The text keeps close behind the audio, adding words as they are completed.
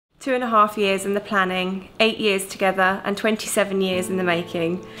2.5 years in the planning, 8 years together and 27 years in the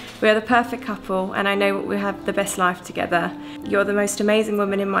making. We are the perfect couple and I know we'll have the best life together. You're the most amazing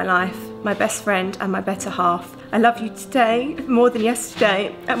woman in my life, my best friend and my better half. I love you today more than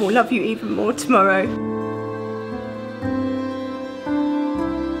yesterday and will love you even more tomorrow.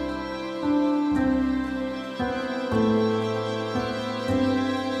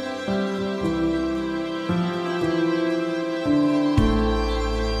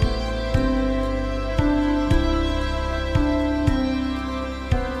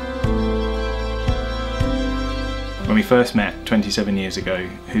 When we first met 27 years ago,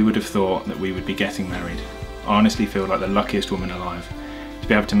 who would have thought that we would be getting married? I honestly feel like the luckiest woman alive to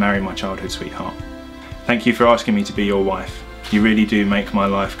be able to marry my childhood sweetheart. Thank you for asking me to be your wife. You really do make my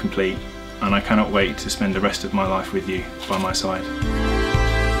life complete and I cannot wait to spend the rest of my life with you by my side.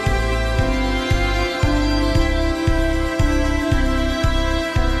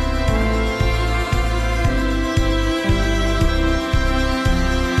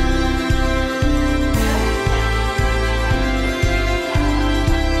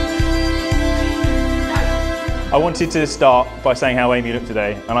 I wanted to start by saying how Amie looked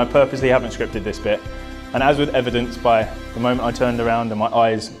today, and I purposely haven't scripted this bit. And as with evidenced by the moment I turned around and my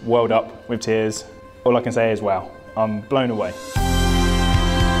eyes welled up with tears, all I can say is wow, I'm blown away.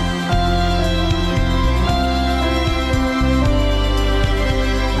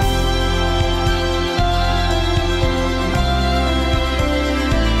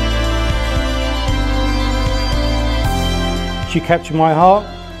 She captured my heart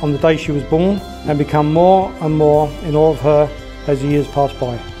on the day she was born and become more and more in awe of her as the years pass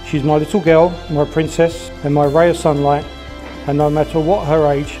by. She's my little girl, my princess and my ray of sunlight, and no matter what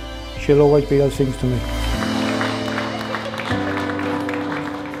her age, she'll always be those things to me.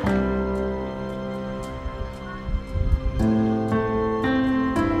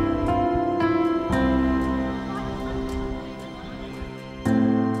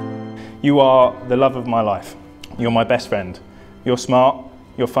 You are the love of my life. You're my best friend. You're smart,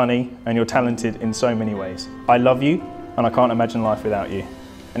 you're funny, and you're talented in so many ways. I love you, and I can't imagine life without you.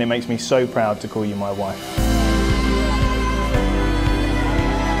 And it makes me so proud to call you my wife.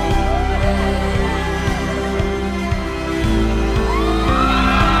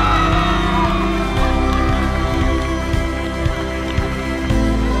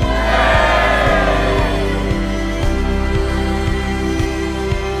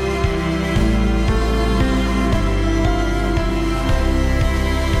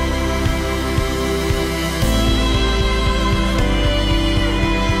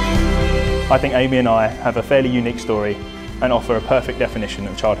 I think Amie and I have a fairly unique story and offer a perfect definition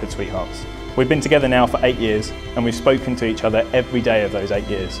of childhood sweethearts. We've been together now for 8 years and we've spoken to each other every day of those 8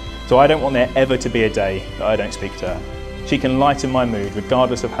 years. So I don't want there ever to be a day that I don't speak to her. She can lighten my mood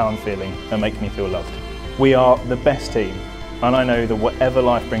regardless of how I'm feeling and make me feel loved. We are the best team and I know that whatever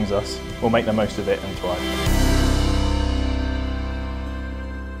life brings us, we'll make the most of it and thrive.